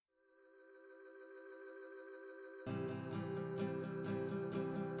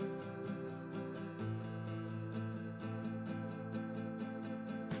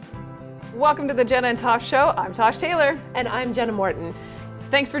Welcome to the Jenna and Tosh Show. I'm Tosh Taylor. And I'm Jenna Morton.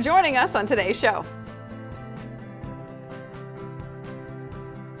 Thanks for joining us on today's show.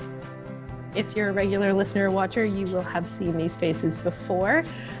 If you're a regular listener or watcher, you will have seen these faces before.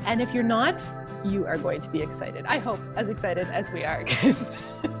 And if you're not, you are going to be excited. I hope as excited as we are, because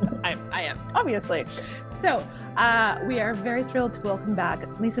I am, obviously. So we are very thrilled to welcome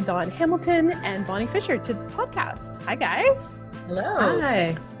back Lisa Dawn Hamilton and Bonnie Fisher to the podcast. Hi, guys. Hello.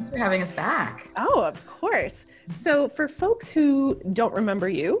 Hi. Thanks for having us back. Oh, of course. So for folks who don't remember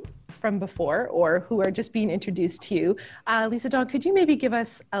you from before or who are just being introduced to you, Lisa Dawn, could you maybe give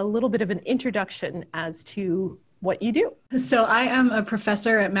us a little bit of an introduction as to what you do? So I am a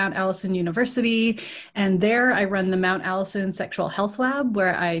professor at Mount Allison University, and there I run the Mount Allison Sexual Health Lab,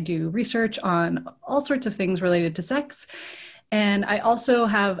 where I do research on all sorts of things related to sex. And I also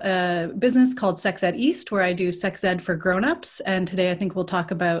have a business called Sex Ed East, where I do sex ed for grownups. And today I think we'll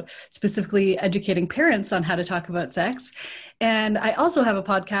talk about specifically educating parents on how to talk about sex. And I also have a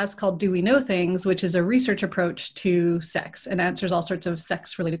podcast called Do We Know Things, which is a research approach to sex and answers all sorts of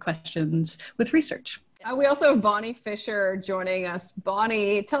sex-related questions with research. We also have Bonnie Fisher joining us.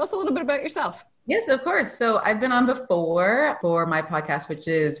 Bonnie, tell us a little bit about yourself. Yes, of course. So I've been on before for my podcast, which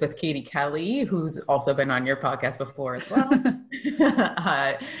is with Katie Kelly, who's also been on your podcast before as well.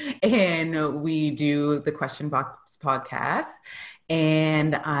 And we do the Question Box podcast.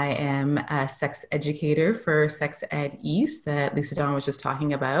 And I am a sex educator for Sex Ed East that Lisa Dawn was just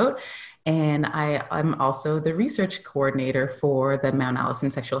talking about. And I'm also the research coordinator for the Mount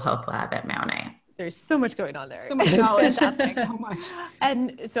Allison Sexual Health Lab at Mount A. There's so much going on there. So much knowledge. So much.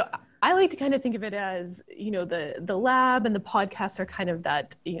 And so I like to kind of think of it as, the lab and the podcasts are kind of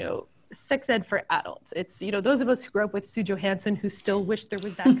that, sex ed for adults. It's, those of us who grew up with Sue Johansson who still wish there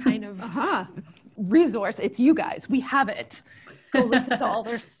was that kind of resource. It's you guys. We have it. Go listen to all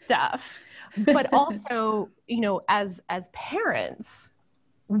their stuff. But also, as parents,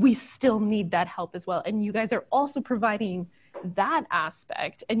 we still need that help as well. And you guys are also providing that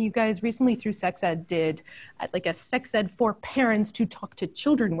aspect. And you guys recently through Sex Ed did like a Sex Ed for Parents to Talk to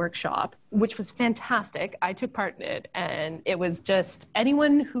Children workshop, which was fantastic. I took part in it, and it was just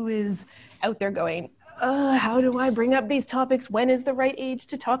anyone who is out there going, how do I bring up these topics? When is the right age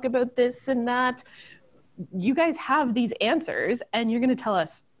to talk about this and that? You guys have these answers, and you're going to tell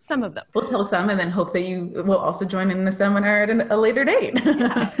us some of them. We'll tell some and then hope that you will also join in the seminar at a later date.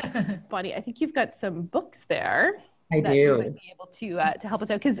 Yeah. Bonnie, I think you've got some books there. I do. You might be able to help us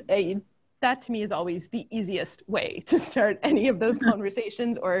out, because that to me is always the easiest way to start any of those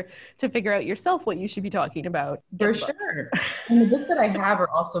conversations or to figure out yourself what you should be talking about. For sure. And the books that I have are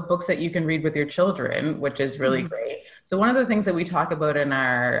also books that you can read with your children, which is really great. So one of the things that we talk about in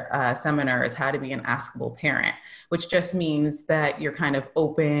our seminar is how to be an askable parent, which just means that you're kind of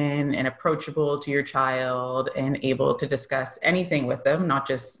open and approachable to your child and able to discuss anything with them, not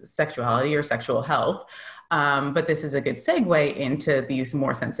just sexuality or sexual health. But this is a good segue into these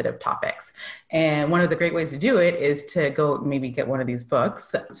more sensitive topics. And one of the great ways to do it is to go maybe get one of these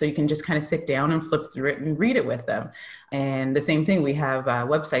books so you can just kind of sit down and flip through it and read it with them. And the same thing, we have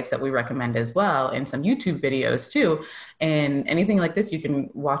websites that we recommend as well, and some YouTube videos too. And anything like this, you can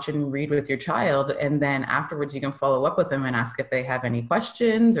watch and read with your child. And then afterwards, you can follow up with them and ask if they have any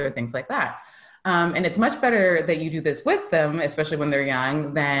questions or things like that. And it's much better that you do this with them, especially when they're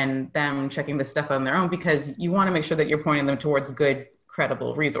young, than them checking this stuff on their own, because you want to make sure that you're pointing them towards good,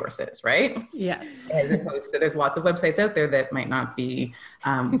 credible resources, right? Yes. As opposed to, there's lots of websites out there that might not be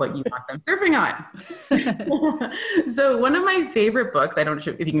what you want them surfing on. So one of my favorite books, I don't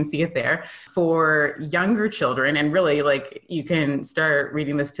know if you can see it there, for younger children, and really like you can start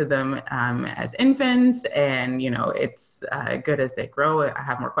reading this to them as infants, and it's good as they grow. I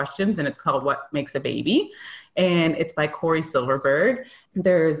have more questions, and it's called What Makes a Baby? And it's by Corey Silverberg.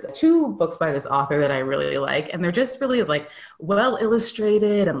 There's 2 books by this author that I really like, and they're just really like well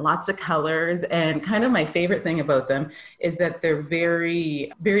illustrated and lots of colors. And kind of my favorite thing about them is that they're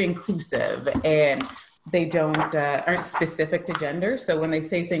very, very inclusive, and they aren't specific to gender. So when they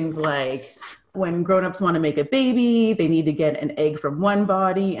say things like, when grownups want to make a baby, they need to get an egg from one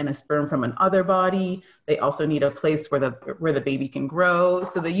body and a sperm from another body. They also need a place where the baby can grow.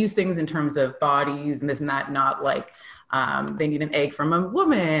 So they use things in terms of bodies and this and that, not like they need an egg from a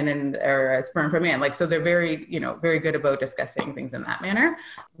woman or a sperm from a man. Like, so they're very, very good about discussing things in that manner.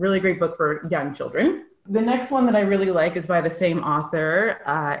 Really great book for young children. The next one that I really like is by the same author,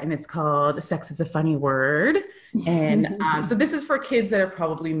 and it's called Sex is a Funny Word. And so this is for kids that are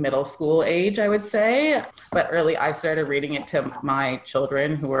probably middle school age, I would say. But early, I started reading it to my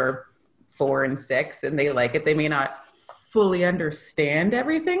children who are 4 and 6, and they like it. They may not fully understand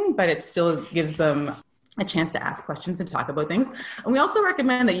everything, but it still gives them a chance to ask questions and talk about things. And we also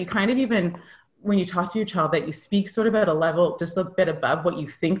recommend that you kind of even, when you talk to your child, that you speak sort of at a level just a bit above what you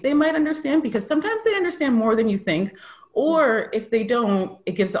think they might understand, because sometimes they understand more than you think. Or if they don't,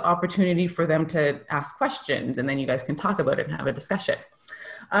 it gives the opportunity for them to ask questions, and then you guys can talk about it and have a discussion.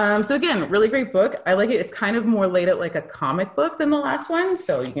 So again, really great book. I like it. It's kind of more laid out like a comic book than the last one.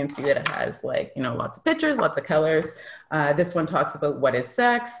 So you can see that it has like, you know, lots of pictures, lots of colors. This one talks about what is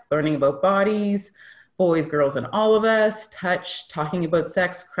sex, learning about bodies, boys, girls, and all of us, touch, talking about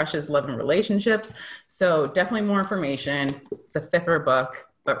sex, crushes, love, and relationships. So definitely more information. It's a thicker book,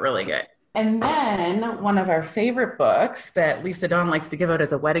 but really good. And then one of our favorite books that Lisa Dawn likes to give out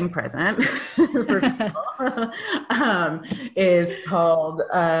as a wedding present for people, is called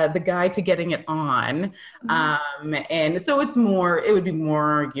The Guide to Getting It On. And so it's more, it would be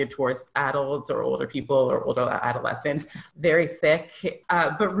more geared towards adults or older people or older adolescents, very thick,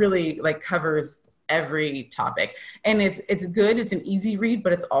 but really like covers every topic. And it's good. It's an easy read,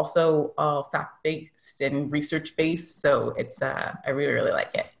 but it's also fact-based and research-based. So it's, I really, really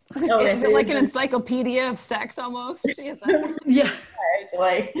like it. Is it like an encyclopedia of sex almost? Yeah.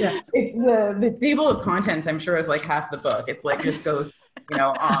 Like it's the table of contents, I'm sure, is like half the book. It's like just goes, you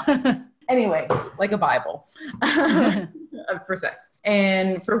know, on. Anyway, like a Bible for sex.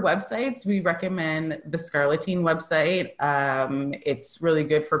 And for websites, we recommend the Scarleteen website. It's really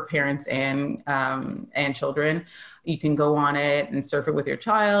good for parents and children. You can go on it and surf it with your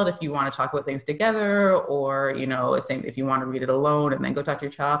child if you want to talk about things together, or, you know, same if you want to read it alone and then go talk to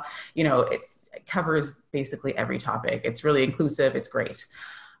your child. You know, it covers basically every topic. It's really inclusive. It's great.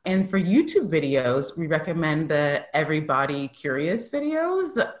 And for YouTube videos, we recommend the Everybody Curious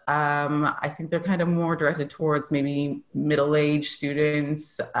videos. I think they're kind of more directed towards maybe middle-aged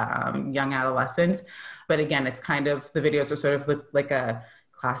students, young adolescents. But again, it's kind of, the videos are sort of like a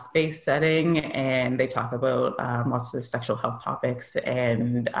class-based setting, and they talk about lots of sexual health topics,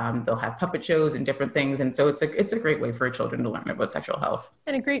 and they'll have puppet shows and different things. And so it's a great way for children to learn about sexual health.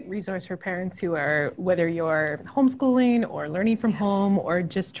 And a great resource for parents who are, whether you're homeschooling or learning from home, or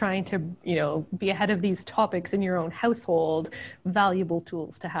just trying to, you know, be ahead of these topics in your own household, valuable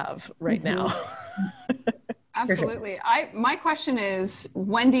tools to have right now. Absolutely. My question is,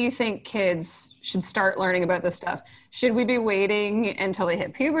 when do you think kids should start learning about this stuff? Should we be waiting until they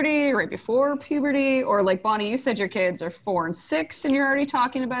hit puberty, right before puberty? Or like Bonnie, you said your kids are 4 and 6 and you're already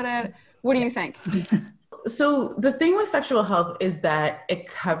talking about it. What do you think? So the thing with sexual health is that it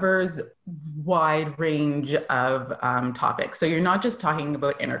covers wide range of topics. So you're not just talking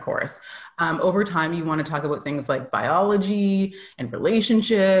about intercourse. Over time, you want to talk about things like biology and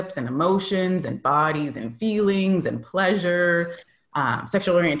relationships and emotions and bodies and feelings and pleasure,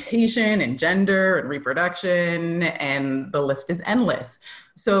 sexual orientation and gender and reproduction, and the list is endless.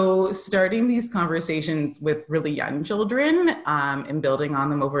 So starting these conversations with really young children and building on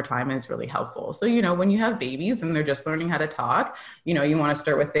them over time is really helpful. So, you know, when you have babies and they're just learning how to talk, you know, you want to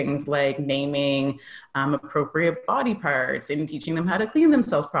start with things like naming appropriate body parts and teaching them how to clean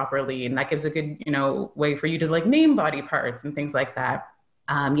themselves properly. And that gives a good, you know, way for you to like name body parts and things like that.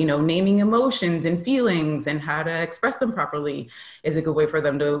 You know, naming emotions and feelings and how to express them properly is a good way for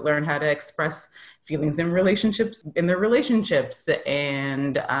them to learn how to express feelings in relationships, in their relationships,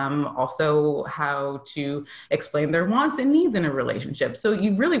 and also how to explain their wants and needs in a relationship. So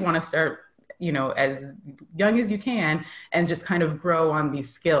you really want to start, you know, as young as you can and just kind of grow on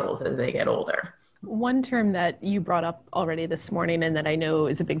these skills as they get older. One term that you brought up already this morning, and that I know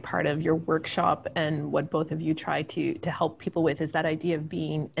is a big part of your workshop and what both of you try to help people with, is that idea of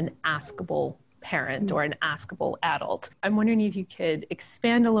being an askable parent or an askable adult. I'm wondering if you could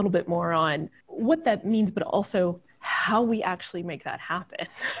expand a little bit more on what that means, but also how we actually make that happen.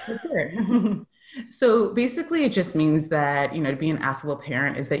 Sure. So basically it just means that, you know, to be an askable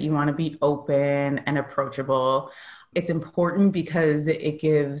parent is that you want to be open and approachable. It's important because it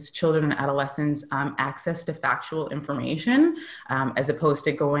gives children and adolescents access to factual information, as opposed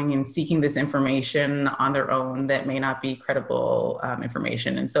to going and seeking this information on their own that may not be credible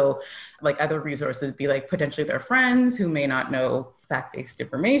information. And so like other resources be like potentially their friends who may not know fact-based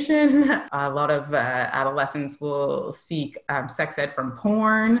information. A lot of adolescents will seek sex ed from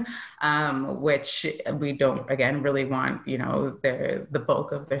porn, which we don't, again, really want, you know, the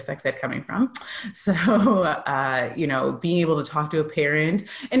bulk of their sex ed coming from. So, being able to talk to a parent.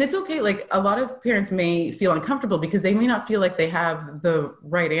 And it's okay. Like, a lot of parents may feel uncomfortable because they may not feel like they have the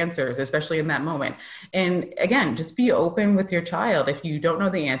right answers, especially in that moment. And again, just be open with your child. If you don't know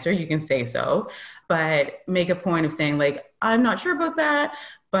the answer, you can say so, but make a point of saying, like, I'm not sure about that,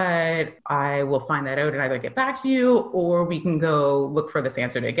 but I will find that out and either get back to you, or we can go look for this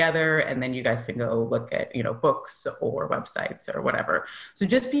answer together. And then you guys can go look at, books or websites or whatever. So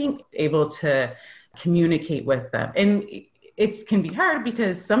just being able to communicate with them. And it can be hard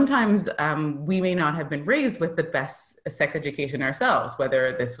because sometimes we may not have been raised with the best sex education ourselves,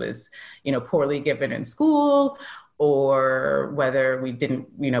 whether this was, poorly given in school, or whether we didn't,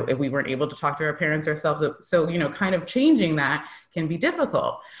 if we weren't able to talk to our parents ourselves. So, kind of changing that can be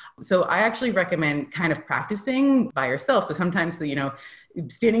difficult. So I actually recommend kind of practicing by yourself. So sometimes,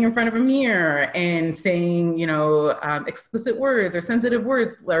 standing in front of a mirror and saying, explicit words or sensitive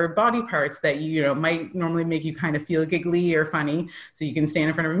words or body parts that, might normally make you kind of feel giggly or funny. So you can stand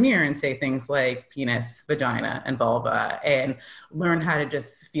in front of a mirror and say things like penis, vagina, and vulva, and learn how to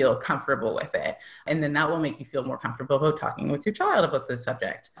just feel comfortable with it. And then that will make you feel more comfortable about talking with your child about this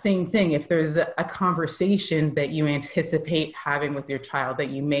subject. Same thing, if there's a conversation that you anticipate having with your child that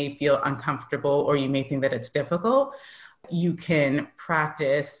you may feel uncomfortable or you may think that it's difficult, you can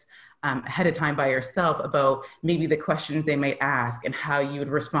practice ahead of time by yourself about maybe the questions they might ask and how you would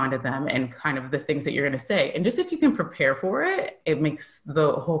respond to them and kind of the things that you're going to say. And just if you can prepare for it, it makes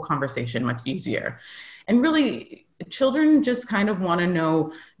the whole conversation much easier. And really, children just kind of want to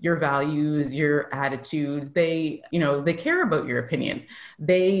know your values, your attitudes. They care about your opinion.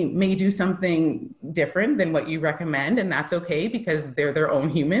 They may do something different than what you recommend, and that's okay because they're their own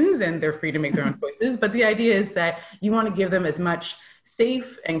humans and they're free to make their own choices. But the idea is that you want to give them as much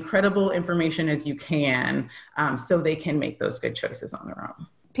safe and credible information as you can, so they can make those good choices on their own.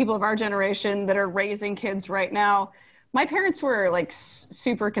 People of our generation that are raising kids right now, my parents were like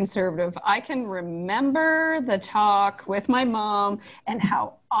super conservative. I can remember the talk with my mom and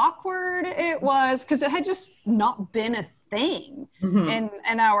how awkward it was because it had just not been a thing in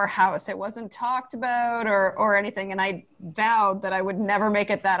our house. It wasn't talked about or anything. And I vowed that I would never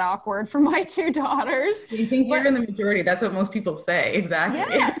make it that awkward for my two daughters. You think you're in the majority. That's what most people say. Exactly.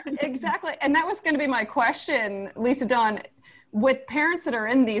 Yeah, exactly. And that was going to be my question, Lisa Dawn. With parents that are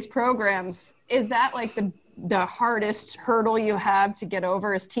in these programs, is that like the hardest hurdle you have to get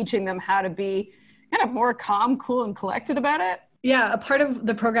over, is teaching them how to be kind of more calm, cool, and collected about it? Yeah, a part of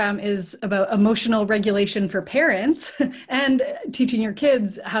the program is about emotional regulation for parents and teaching your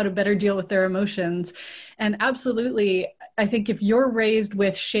kids how to better deal with their emotions. And absolutely, I think if you're raised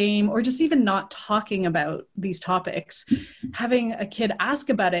with shame or just even not talking about these topics, having a kid ask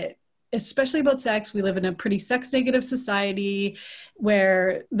about it, especially about sex. We live in a pretty sex negative society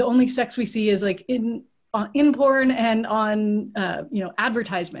where the only sex we see is like in porn and on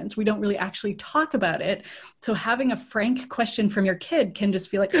advertisements. We don't really actually talk about it. So having a frank question from your kid can just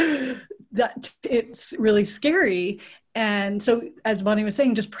feel like that it's really scary. And so, as Bonnie was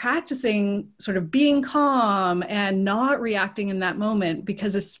saying, just practicing sort of being calm and not reacting in that moment,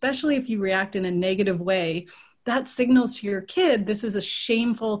 because especially if you react in a negative way, that signals to your kid, this is a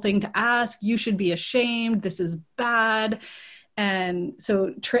shameful thing to ask. You should be ashamed. This is bad. And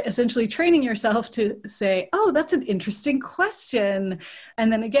so essentially training yourself to say, oh, that's an interesting question.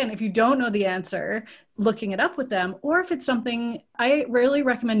 And then again, if you don't know the answer, looking it up with them, or if it's something, I really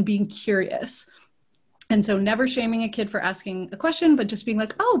recommend being curious. And so never shaming a kid for asking a question, but just being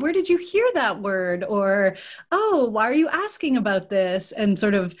like, oh, where did you hear that word? Or, oh, why are you asking about this? And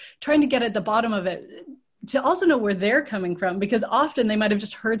sort of trying to get at the bottom of it, to also know where they're coming from, because often they might have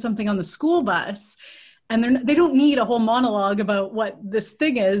just heard something on the school bus and they don't need a whole monologue about what this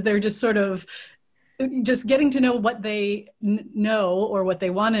thing is. They're just sort of just getting to know what they know or what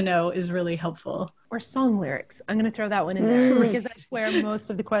they want to know is really helpful. Or song lyrics. I'm going to throw that one in there because that's where most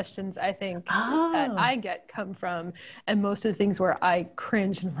of the questions I think that I get come from. And most of the things where I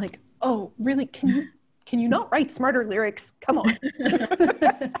cringe and I'm like, oh, really? Can you not write smarter lyrics? Come on.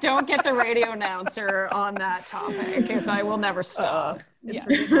 Don't get the radio announcer on that topic because I will never stop. It's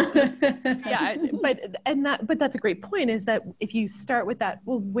ridiculous. Yeah, but that's a great point, is that if you start with that,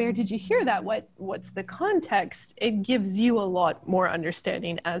 well, where did you hear that? What's the context? It gives you a lot more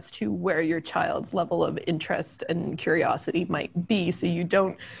understanding as to where your child's level of interest and curiosity might be, so you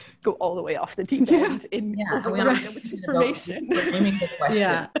don't go all the way off the deep end in overwhelming with information. Framing the question.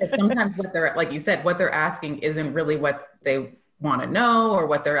 Yeah. Sometimes what they're, like you said, what they're asking isn't really what they want to know or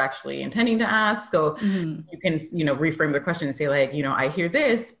what they're actually intending to ask. So you can, reframe the question and say like, I hear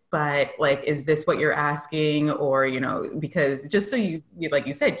this, but like, is this what you're asking? Or, because just so you, like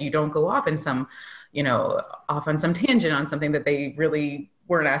you said, you don't go off in some, off on some tangent on something that they really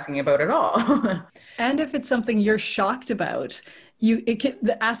weren't asking about at all. And if it's something you're shocked about,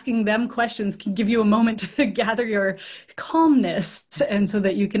 asking them questions can give you a moment to gather your calmness, and so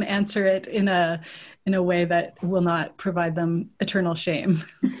that you can answer it in a way that will not provide them eternal shame.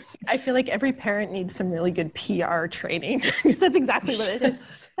 I feel like every parent needs some really good PR training, because that's exactly what it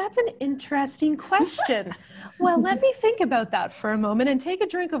is. That's an interesting question. Well, let me think about that for a moment and take a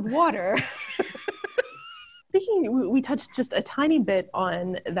drink of water. Speaking, we touched just a tiny bit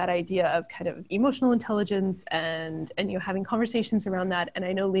on that idea of kind of emotional intelligence and having conversations around that. And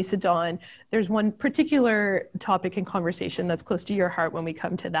I know, Lisa Dawn, there's one particular topic in conversation that's close to your heart when we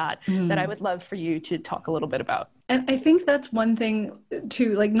come to that, that I would love for you to talk a little bit about. And I think that's one thing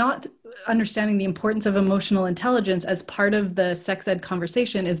too, like not understanding the importance of emotional intelligence as part of the sex ed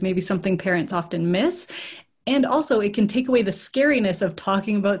conversation is maybe something parents often miss. And also it can take away the scariness of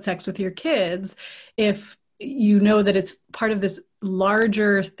talking about sex with your kids if you know that it's part of this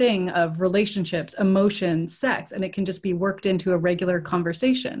larger thing of relationships, emotion, sex, and it can just be worked into a regular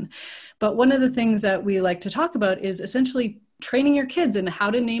conversation. But one of the things that we like to talk about is essentially training your kids in how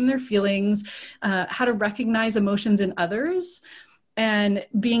to name their feelings, how to recognize emotions in others, and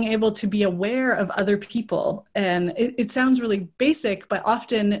being able to be aware of other people. And it sounds really basic, but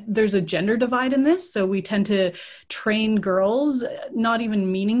often there's a gender divide in this. So we tend to train girls, not even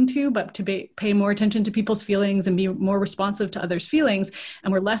meaning to, but to pay more attention to people's feelings and be more responsive to others' feelings.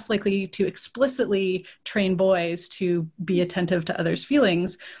 And we're less likely to explicitly train boys to be attentive to others'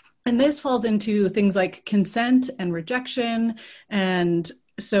 feelings. And this falls into things like consent and rejection. And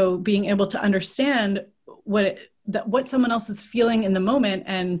so being able to understand what someone else is feeling in the moment,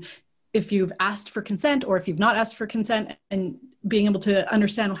 and if you've asked for consent or if you've not asked for consent, and being able to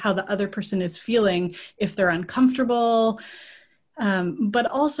understand how the other person is feeling if they're uncomfortable. But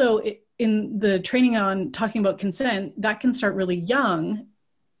also in the training on talking about consent, that can start really young,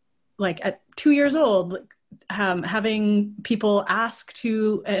 like at 2 years old, having people ask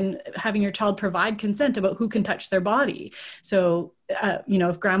to, and having your child provide consent about who can touch their body. So,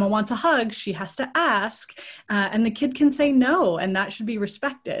 if grandma wants a hug, she has to ask, and the kid can say no, and that should be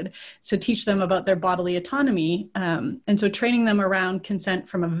respected. So teach them about their bodily autonomy. And so training them around consent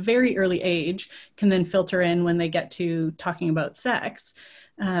from a very early age can then filter in when they get to talking about sex.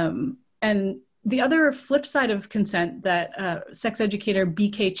 And the other flip side of consent that sex educator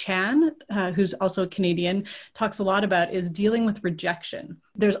BK Chan, who's also a Canadian, talks a lot about is dealing with rejection.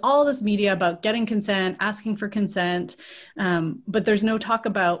 There's all this media about getting consent, asking for consent, but there's no talk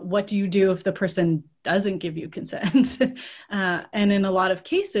about what do you do if the person doesn't give you consent. And in a lot of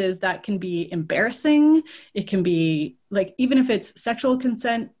cases, that can be embarrassing. It can be like, even if it's sexual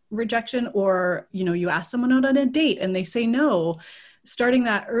consent rejection, or, you ask someone out on a date and they say no, starting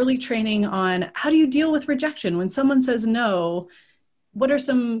that early training on how do you deal with rejection when someone says no. What are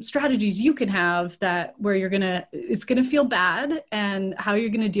some strategies you can have where it's gonna feel bad, and how you're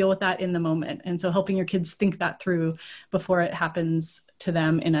gonna deal with that in the moment. And so helping your kids think that through before it happens to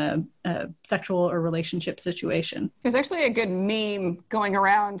them in a sexual or relationship situation. There's actually a good meme going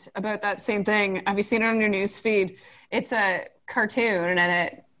around about that same thing. Have you seen it on your news feed? It's a cartoon, and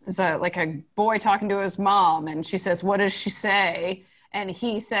it is like a boy talking to his mom, and she says, "What does she say?" And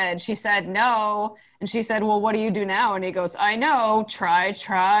she said, "No." And she said, "Well, what do you do now?" And he goes, "I know, try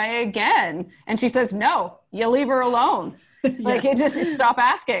again." And she says, "No, you leave her alone." Like, it just stop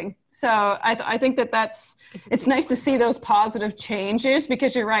asking. So I think it's nice to see those positive changes,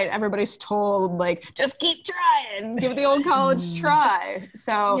 because you're right. Everybody's told, like, just keep trying, give it the old college try.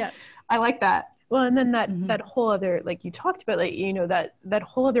 So yeah. I like that. Well, and then that whole other, like you talked about, like, that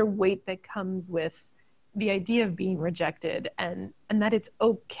whole other weight that comes with the idea of being rejected, and that it's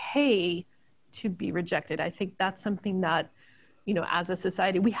okay to be rejected. I think that's something that, as a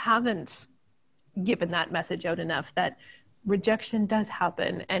society, we haven't given that message out enough, that rejection does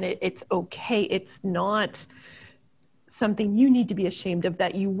happen, and it's okay. It's not something you need to be ashamed of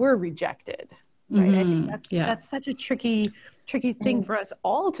that you were rejected, right? I think that's such a tricky thing for us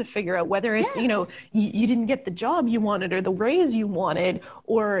all to figure out, whether it's, you didn't get the job you wanted or the raise you wanted,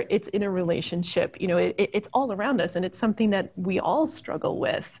 or it's in a relationship. It's all around us, and it's something that we all struggle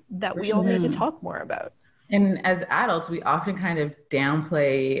with, that we all need to talk more about. And as adults, we often kind of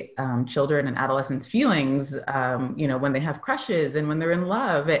downplay children and adolescents' feelings, when they have crushes and when they're in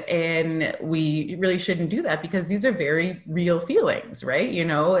love. And we really shouldn't do that because these are very real feelings, right?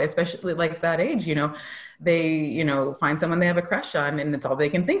 Especially like that age, they, find someone they have a crush on and it's all they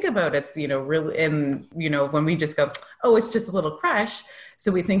can think about. It's, really, and, when we just go, oh, it's just a little crush.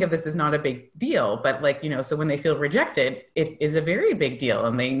 So we think of this as not a big deal, but so when they feel rejected, it is a very big deal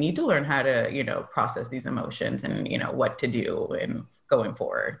and they need to learn how to, process these emotions and, what to do and going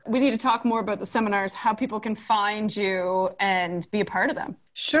forward. We need to talk more about the seminars, how people can find you and be a part of them.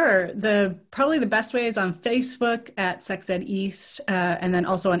 Sure. Probably the best way is on Facebook at Sex Ed East. And then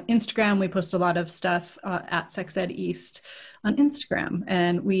also on Instagram, we post a lot of stuff at Sex Ed East on Instagram.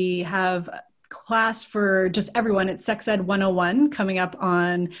 And we have class for just everyone. It's Sex Ed 101 coming up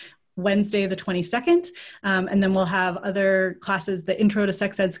on Wednesday, the 22nd. And then we'll have other classes, the Intro to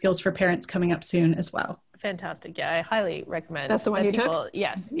Sex Ed Skills for Parents coming up soon as well. Fantastic. Yeah, I highly recommend. That's the one you took?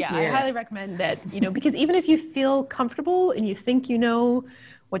 Yes. Yeah, I highly recommend that, because even if you feel comfortable and you think you know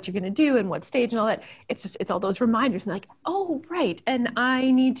what you're going to do and what stage and all that, it's all those reminders and like, oh, right. And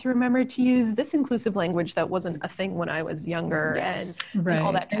I need to remember to use this inclusive language that wasn't a thing when I was younger. Yes. And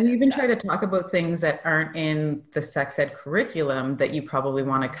all that kind and of even stuff. try to talk about things that aren't in the sex ed curriculum that you probably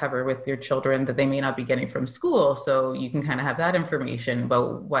want to cover with your children that they may not be getting from school. So you can kind of have that information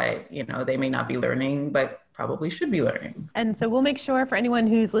about what, they may not be learning, but probably should be learning. And so we'll make sure for anyone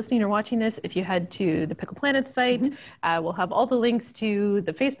who's listening or watching this, if you head to the Pickle Planet site, we'll have all the links to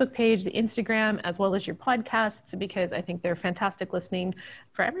the Facebook page, the Instagram, as well as your podcasts, because I think they're fantastic listening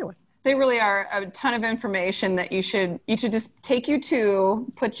for everyone. They really are a ton of information that you should just take you to,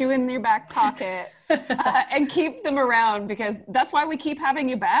 put you in your back pocket and keep them around, because that's why we keep having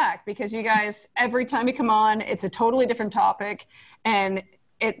you back, because you guys, every time you come on, it's a totally different topic and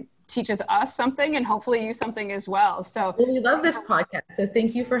it teaches us something and hopefully you something as well. So we love this podcast. So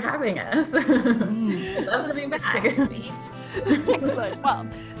thank you for having us. Love having back. So sweet. Excellent. Well,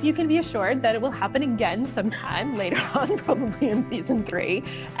 you can be assured that it will happen again sometime later on, probably in season 3.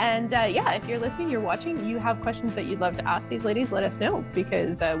 And if you're listening, you're watching, you have questions that you'd love to ask these ladies, let us know,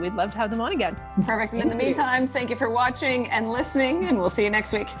 because we'd love to have them on again. Perfect. And in the meantime, thank you for watching and listening, and we'll see you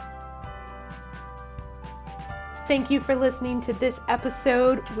next week. Thank you for listening to this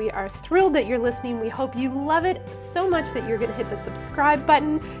episode. We are thrilled that you're listening. We hope you love it so much that you're going to hit the subscribe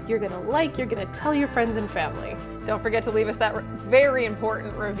button, you're going to like, you're going to tell your friends and family. Don't forget to leave us that very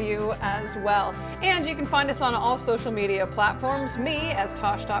important review as well. And you can find us on all social media platforms, me as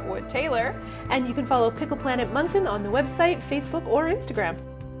Tosh.Wood Taylor. And you can follow Pickle Planet Moncton on the website, Facebook, or Instagram.